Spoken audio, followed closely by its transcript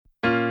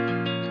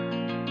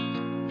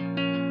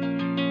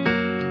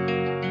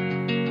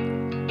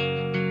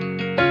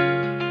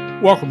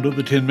Welcome to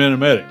the 10-Minute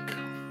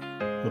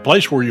Medic, the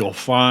place where you'll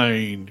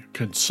find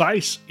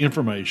concise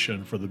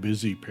information for the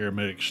busy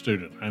paramedic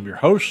student. I'm your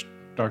host,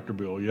 Dr.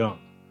 Bill Young.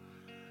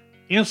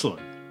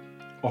 Insulin,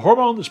 a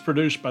hormone that's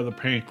produced by the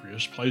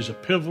pancreas, plays a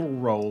pivotal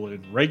role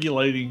in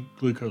regulating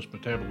glucose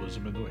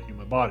metabolism in the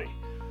human body.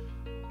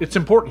 Its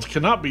importance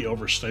cannot be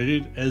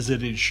overstated as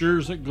it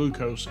ensures that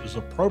glucose is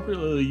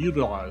appropriately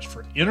utilized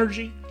for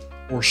energy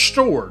or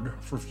stored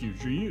for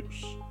future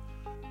use.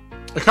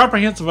 A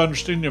comprehensive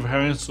understanding of how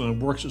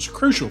insulin works is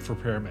crucial for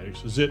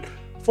paramedics as it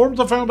forms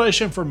the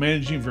foundation for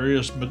managing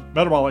various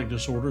metabolic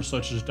disorders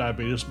such as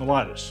diabetes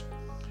mellitus.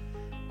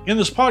 In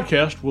this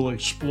podcast, we'll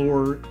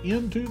explore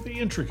into the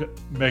intricate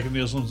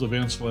mechanisms of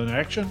insulin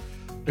action,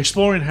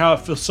 exploring how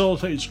it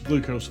facilitates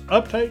glucose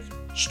uptake,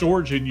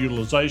 storage, and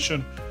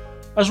utilization,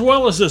 as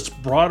well as its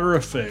broader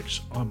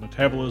effects on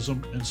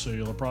metabolism and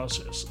cellular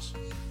processes.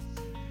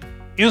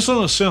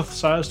 Insulin is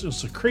synthesized and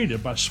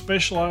secreted by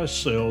specialized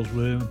cells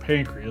within the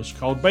pancreas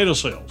called beta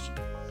cells.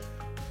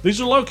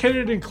 These are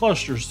located in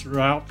clusters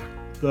throughout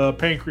the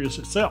pancreas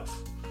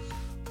itself.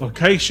 The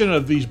location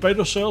of these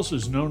beta cells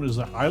is known as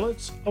the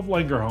islets of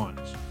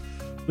Langerhans.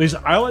 These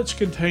islets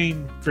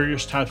contain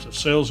various types of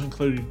cells,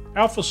 including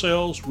alpha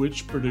cells,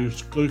 which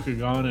produce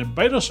glucagon, and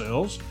beta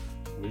cells,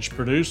 which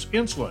produce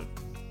insulin.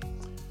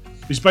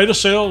 These beta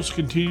cells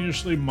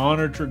continuously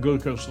monitor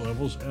glucose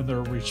levels, and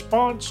their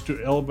response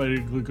to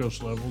elevated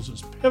glucose levels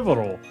is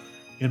pivotal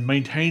in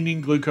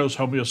maintaining glucose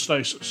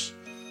homeostasis.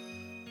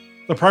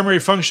 The primary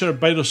function of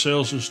beta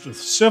cells is to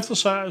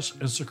synthesize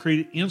and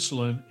secrete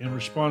insulin in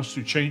response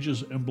to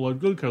changes in blood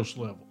glucose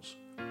levels.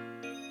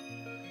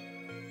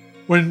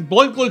 When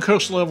blood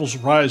glucose levels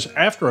rise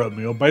after a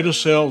meal, beta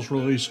cells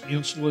release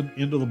insulin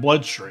into the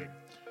bloodstream.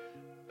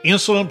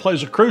 Insulin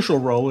plays a crucial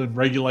role in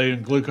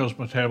regulating glucose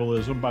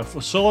metabolism by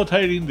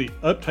facilitating the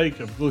uptake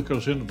of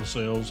glucose into the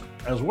cells,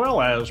 as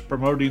well as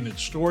promoting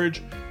its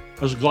storage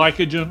as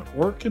glycogen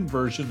or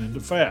conversion into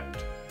fat.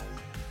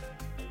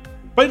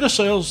 Beta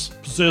cells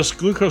possess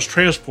glucose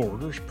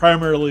transporters,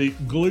 primarily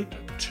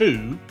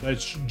GLUT2,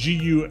 that's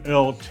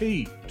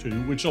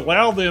GULT2, which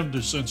allow them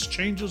to sense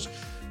changes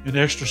in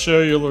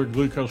extracellular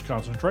glucose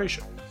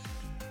concentration.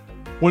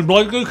 When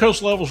blood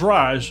glucose levels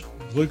rise,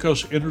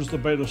 glucose enters the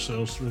beta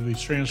cells through these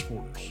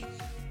transporters.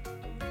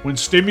 When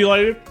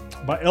stimulated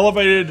by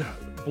elevated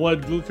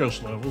blood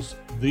glucose levels,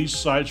 these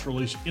sites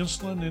release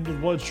insulin into the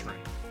bloodstream.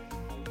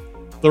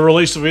 The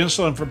release of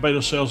insulin from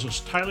beta cells is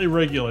tightly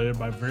regulated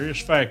by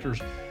various factors,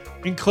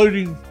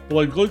 including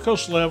blood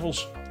glucose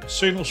levels,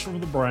 signals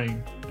from the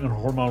brain, and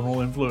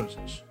hormonal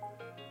influences.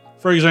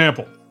 For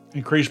example,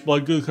 increased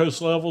blood glucose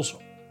levels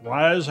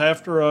rise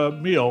after a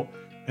meal,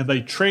 and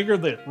they trigger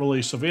the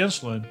release of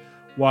insulin,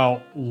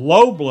 while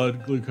low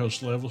blood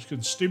glucose levels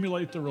can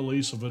stimulate the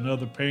release of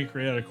another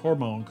pancreatic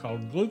hormone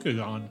called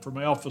glucagon from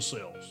alpha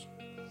cells.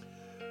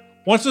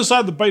 Once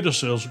inside the beta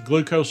cells,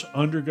 glucose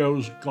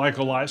undergoes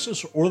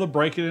glycolysis, or the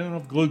breaking in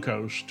of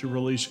glucose to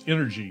release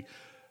energy,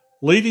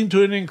 leading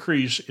to an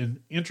increase in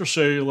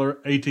intracellular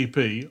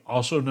ATP,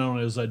 also known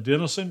as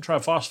adenosine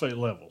triphosphate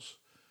levels.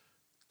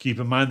 Keep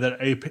in mind that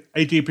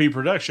ATP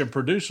production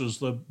produces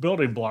the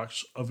building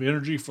blocks of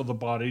energy for the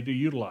body to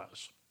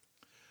utilize.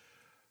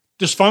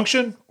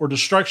 Dysfunction or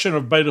destruction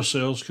of beta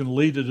cells can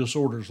lead to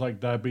disorders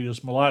like diabetes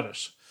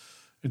mellitus.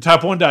 In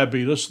type 1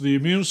 diabetes, the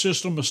immune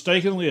system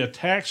mistakenly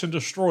attacks and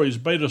destroys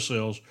beta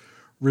cells,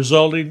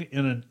 resulting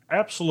in an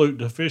absolute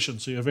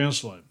deficiency of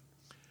insulin.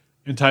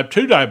 In type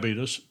 2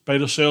 diabetes,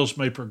 beta cells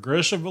may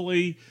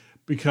progressively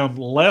become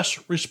less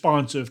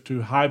responsive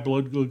to high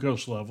blood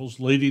glucose levels,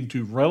 leading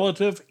to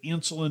relative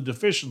insulin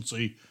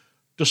deficiency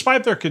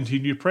despite their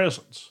continued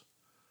presence.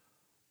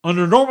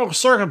 Under normal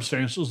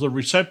circumstances, the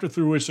receptor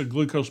through which the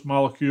glucose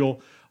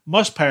molecule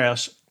must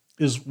pass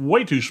is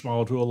way too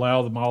small to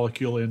allow the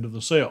molecule into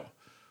the cell.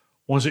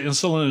 Once the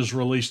insulin is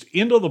released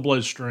into the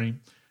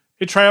bloodstream,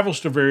 it travels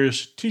to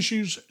various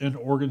tissues and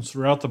organs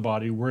throughout the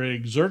body where it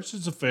exerts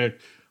its effect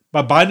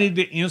by binding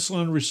to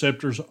insulin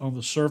receptors on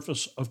the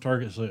surface of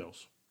target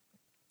cells.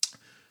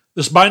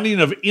 This binding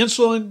of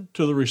insulin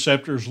to the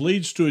receptors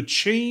leads to a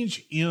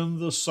change in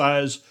the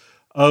size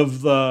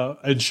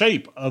and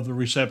shape of the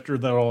receptor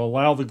that will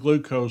allow the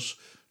glucose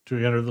to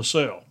enter the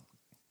cell.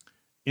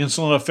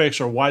 Insulin effects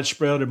are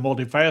widespread and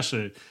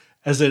multifaceted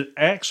as it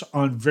acts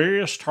on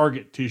various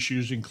target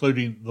tissues,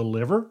 including the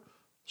liver,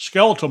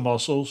 skeletal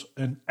muscles,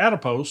 and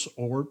adipose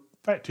or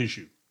fat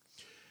tissue.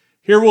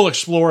 Here we'll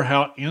explore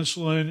how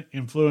insulin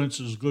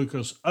influences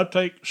glucose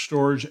uptake,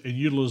 storage, and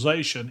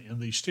utilization in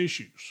these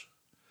tissues.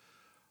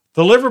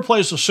 The liver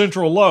plays a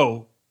central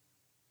role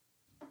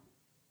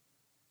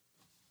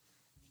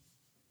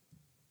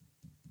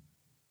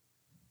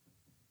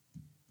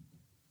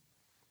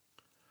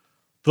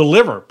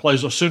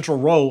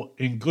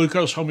in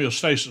glucose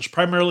homeostasis,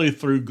 primarily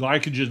through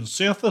glycogen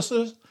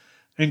synthesis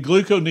and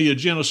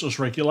gluconeogenesis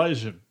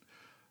regulation.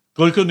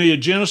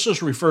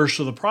 Gluconeogenesis refers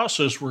to the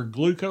process where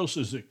glucose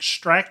is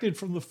extracted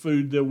from the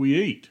food that we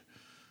eat.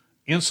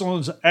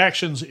 Insulin's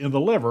actions in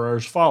the liver are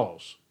as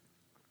follows.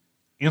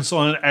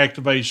 Insulin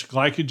activates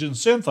glycogen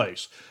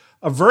synthase,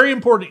 a very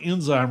important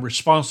enzyme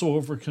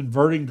responsible for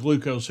converting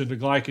glucose into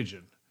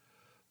glycogen.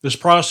 This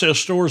process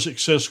stores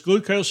excess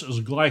glucose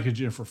as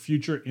glycogen for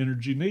future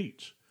energy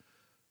needs.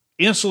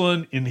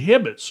 Insulin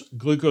inhibits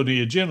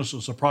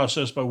gluconeogenesis, a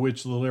process by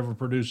which the liver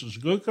produces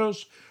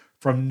glucose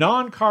from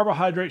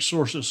non-carbohydrate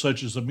sources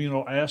such as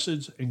amino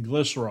acids and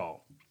glycerol.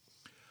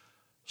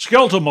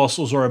 Skeletal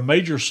muscles are a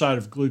major site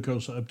of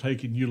glucose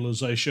uptake and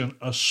utilization,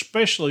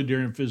 especially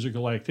during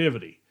physical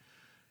activity.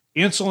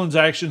 Insulin's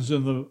actions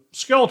in the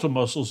skeletal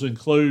muscles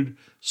include,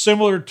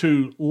 similar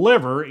to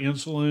liver,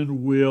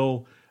 insulin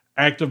will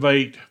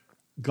activate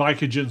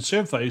glycogen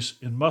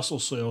synthase in muscle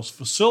cells,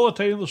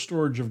 facilitating the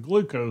storage of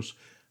glucose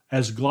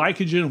as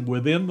glycogen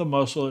within the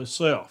muscle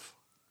itself.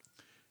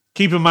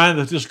 Keep in mind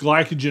that this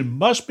glycogen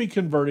must be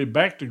converted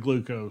back to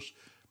glucose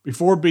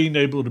before being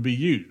able to be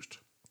used.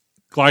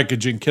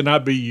 Glycogen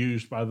cannot be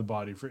used by the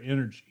body for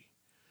energy.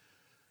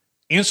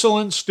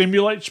 Insulin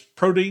stimulates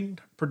protein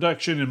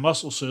production in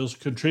muscle cells,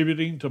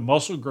 contributing to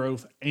muscle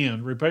growth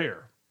and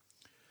repair.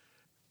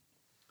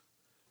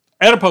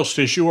 Adipose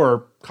tissue,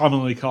 or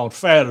commonly called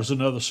fat, is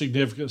another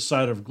significant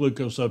site of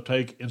glucose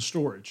uptake and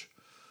storage.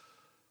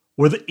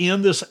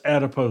 Within this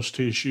adipose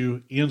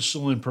tissue,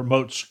 insulin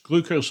promotes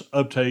glucose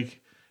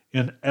uptake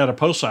in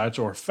adipocytes,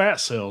 or fat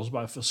cells,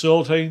 by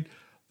facilitating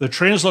the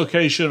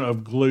translocation of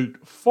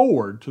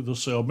GLUT4 to the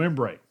cell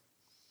membrane.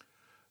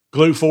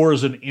 GLUT4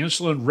 is an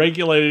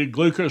insulin-regulated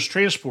glucose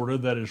transporter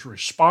that is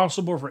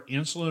responsible for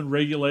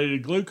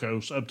insulin-regulated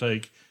glucose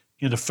uptake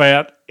into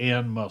fat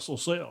and muscle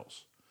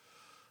cells.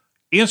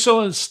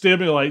 Insulin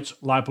stimulates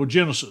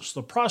lipogenesis,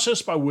 the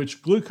process by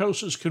which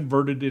glucose is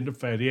converted into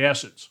fatty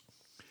acids.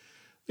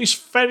 These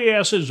fatty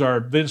acids are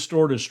then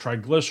stored as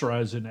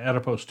triglycerides in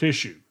adipose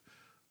tissue.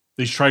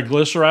 These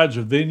triglycerides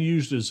are then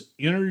used as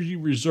energy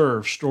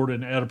reserves stored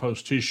in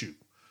adipose tissue.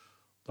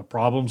 The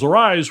problems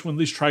arise when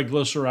these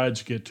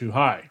triglycerides get too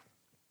high.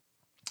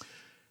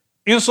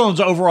 Insulin's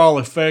overall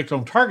effect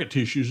on target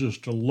tissues is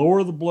to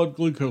lower the blood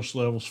glucose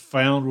levels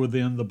found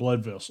within the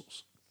blood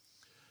vessels.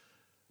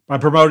 By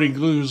promoting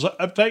glucose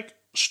uptake,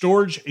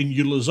 storage, and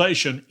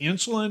utilization,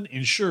 insulin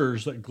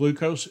ensures that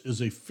glucose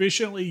is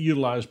efficiently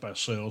utilized by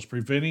cells,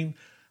 preventing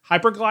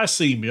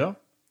hyperglycemia,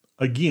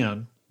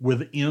 again,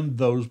 within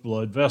those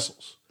blood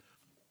vessels.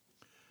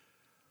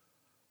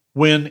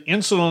 When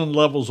insulin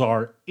levels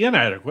are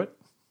inadequate,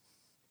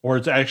 or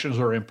its actions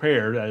are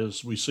impaired,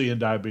 as we see in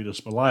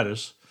diabetes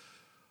mellitus,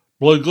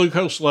 blood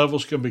glucose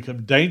levels can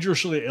become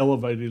dangerously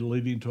elevated,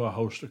 leading to a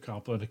host of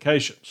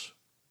complications.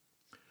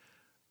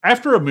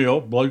 After a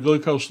meal, blood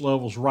glucose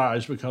levels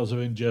rise because of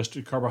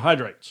ingested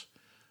carbohydrates.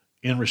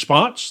 In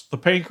response, the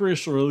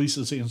pancreas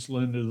releases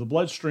insulin into the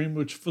bloodstream,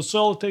 which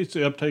facilitates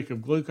the uptake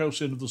of glucose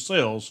into the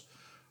cells,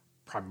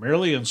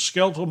 primarily in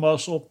skeletal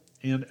muscle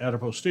and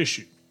adipose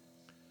tissue.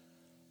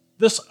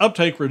 This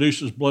uptake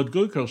reduces blood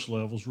glucose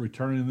levels,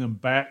 returning them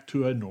back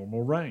to a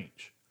normal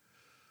range.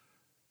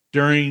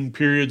 During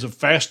periods of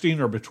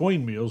fasting or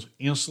between meals,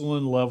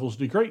 insulin levels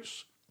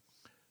decrease.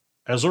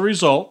 As a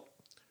result,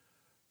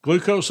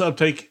 glucose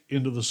uptake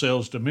into the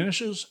cells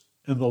diminishes,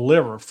 and the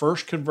liver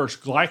first converts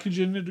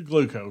glycogen into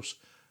glucose,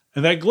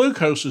 and that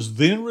glucose is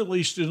then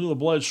released into the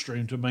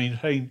bloodstream to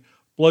maintain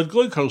blood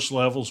glucose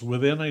levels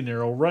within a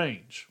narrow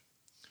range.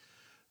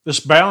 This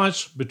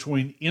balance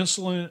between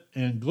insulin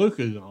and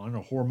glucagon,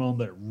 a hormone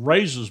that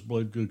raises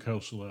blood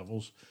glucose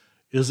levels,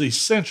 is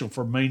essential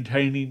for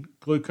maintaining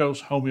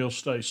glucose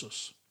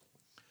homeostasis.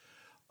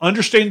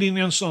 Understanding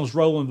insulin's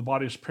role in the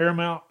body is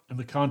paramount in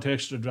the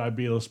context of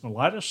diabetes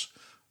mellitus,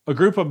 a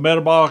group of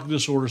metabolic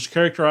disorders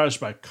characterized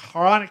by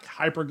chronic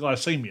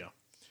hyperglycemia.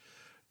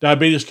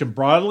 Diabetes can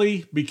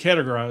broadly be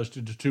categorized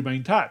into two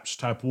main types,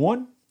 type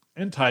 1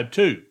 and type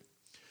 2.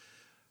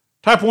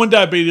 Type 1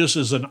 diabetes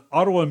is an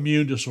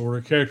autoimmune disorder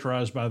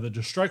characterized by the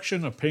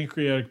destruction of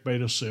pancreatic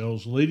beta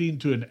cells, leading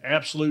to an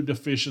absolute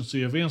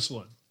deficiency of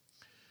insulin.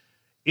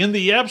 In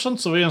the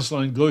absence of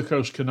insulin,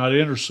 glucose cannot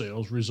enter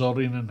cells,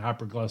 resulting in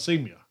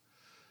hyperglycemia.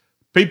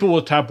 People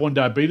with type 1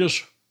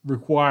 diabetes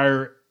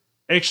require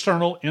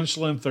external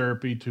insulin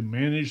therapy to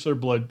manage their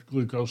blood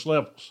glucose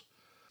levels.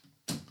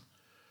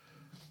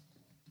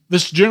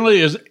 This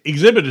generally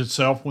exhibits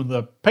itself when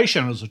the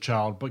patient is a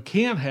child, but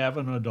can have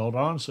an adult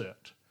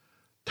onset.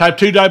 Type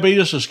 2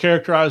 diabetes is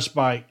characterized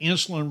by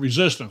insulin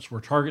resistance,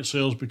 where target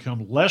cells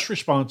become less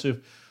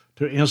responsive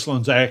to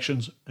insulin's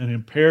actions and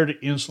impaired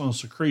insulin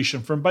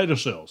secretion from beta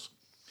cells.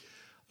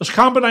 This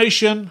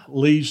combination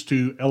leads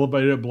to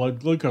elevated blood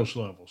glucose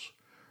levels.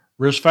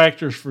 Risk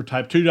factors for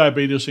type 2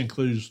 diabetes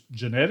include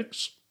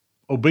genetics,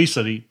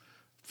 obesity,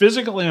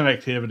 physical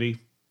inactivity,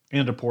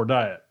 and a poor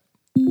diet.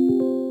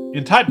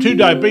 In type 2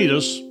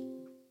 diabetes,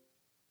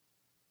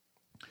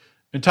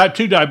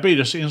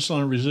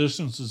 insulin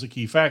resistance is a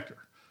key factor.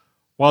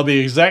 While the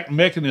exact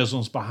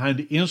mechanisms behind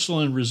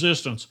insulin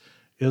resistance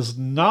is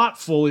not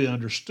fully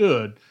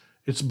understood,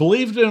 it's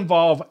believed to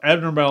involve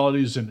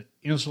abnormalities in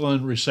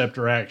insulin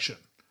receptor action,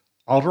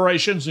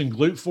 alterations in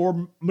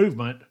GLUT4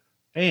 movement,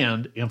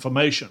 and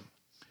inflammation.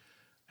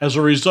 As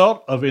a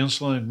result of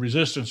insulin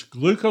resistance,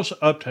 glucose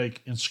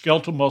uptake in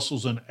skeletal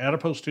muscles and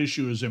adipose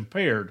tissue is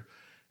impaired,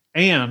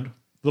 and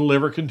the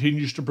liver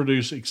continues to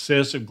produce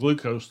excessive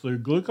glucose through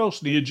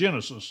glucose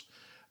neogenesis,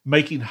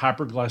 making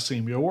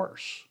hyperglycemia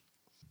worse.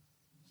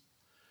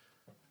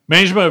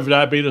 Management of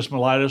diabetes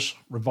mellitus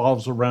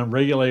revolves around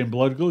regulating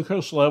blood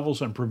glucose levels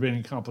and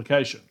preventing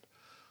complications.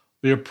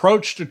 The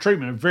approach to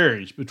treatment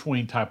varies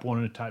between type 1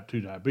 and type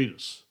 2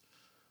 diabetes.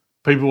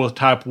 People with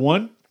type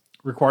 1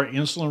 require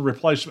insulin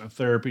replacement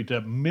therapy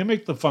to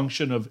mimic the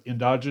function of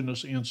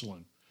endogenous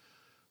insulin.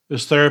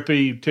 This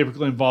therapy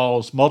typically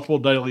involves multiple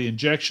daily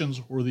injections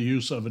or the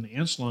use of an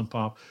insulin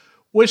pump,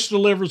 which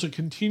delivers a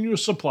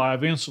continuous supply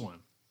of insulin.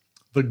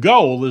 The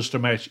goal is to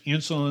match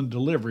insulin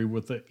delivery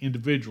with the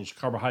individual's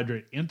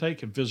carbohydrate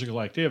intake and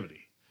physical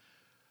activity.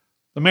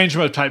 The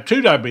management of type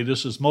 2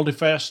 diabetes is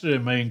multifaceted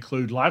and may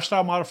include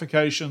lifestyle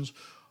modifications,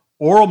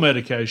 oral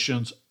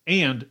medications,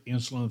 and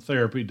insulin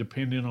therapy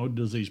depending on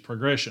disease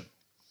progression.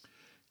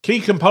 Key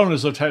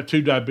components of type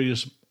 2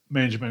 diabetes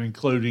management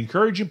include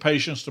encouraging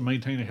patients to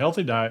maintain a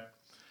healthy diet,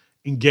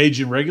 engage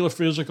in regular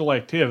physical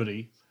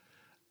activity,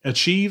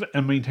 achieve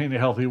and maintain a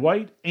healthy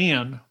weight,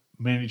 and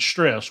manage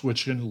stress,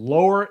 which can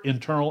lower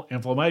internal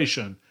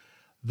inflammation,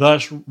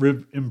 thus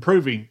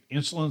improving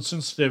insulin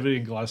sensitivity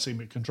and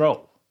glycemic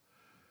control.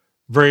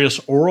 Various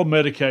oral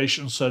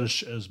medications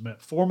such as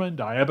metformin,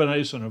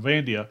 diabinase, and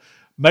Avandia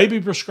may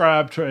be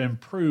prescribed to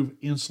improve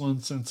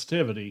insulin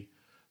sensitivity,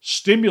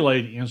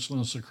 stimulate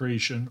insulin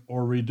secretion,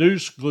 or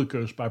reduce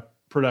glucose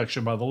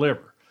production by the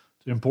liver.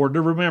 It's important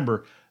to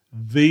remember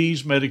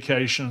these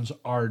medications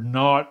are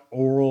not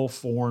oral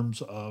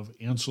forms of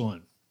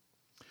insulin.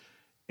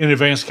 In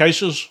advanced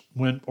cases,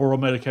 when oral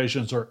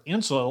medications are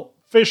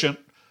insufficient,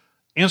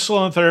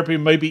 insulin therapy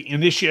may be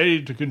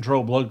initiated to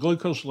control blood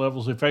glucose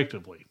levels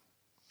effectively.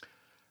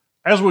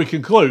 As we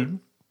conclude,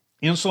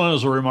 insulin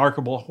is a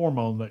remarkable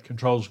hormone that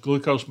controls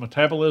glucose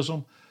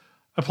metabolism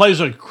and plays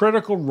a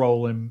critical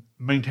role in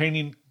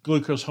maintaining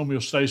glucose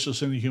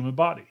homeostasis in the human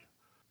body.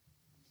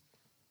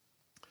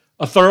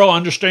 A thorough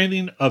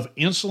understanding of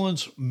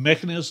insulin's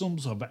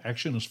mechanisms of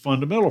action is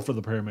fundamental for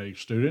the paramedic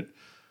student,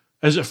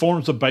 as it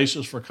forms the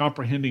basis for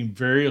comprehending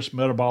various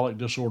metabolic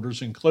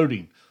disorders,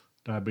 including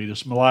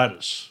diabetes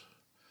mellitus.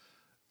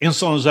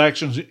 Insulin's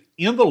actions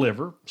in the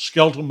liver,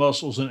 skeletal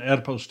muscles, and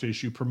adipose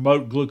tissue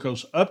promote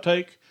glucose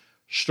uptake,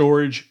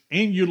 storage,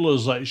 and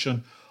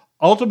utilization,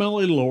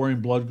 ultimately lowering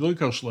blood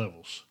glucose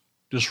levels.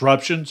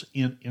 Disruptions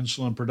in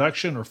insulin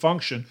production or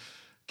function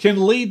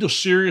can lead to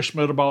serious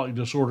metabolic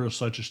disorders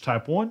such as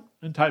type 1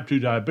 and type 2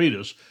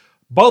 diabetes,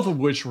 both of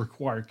which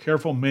require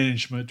careful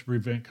management to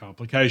prevent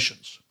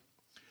complications.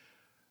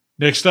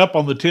 Next up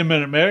on the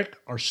 10-Minute Medic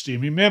are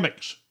STEMI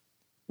mimics.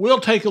 We'll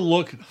take a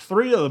look at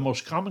 3 of the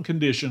most common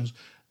conditions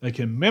that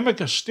can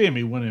mimic a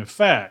STEMI when in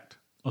fact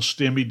a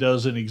STEMI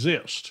doesn't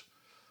exist.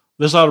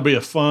 This ought to be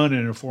a fun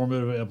and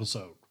informative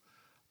episode.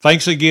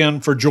 Thanks again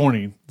for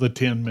joining the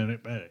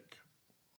 10-Minute Medic.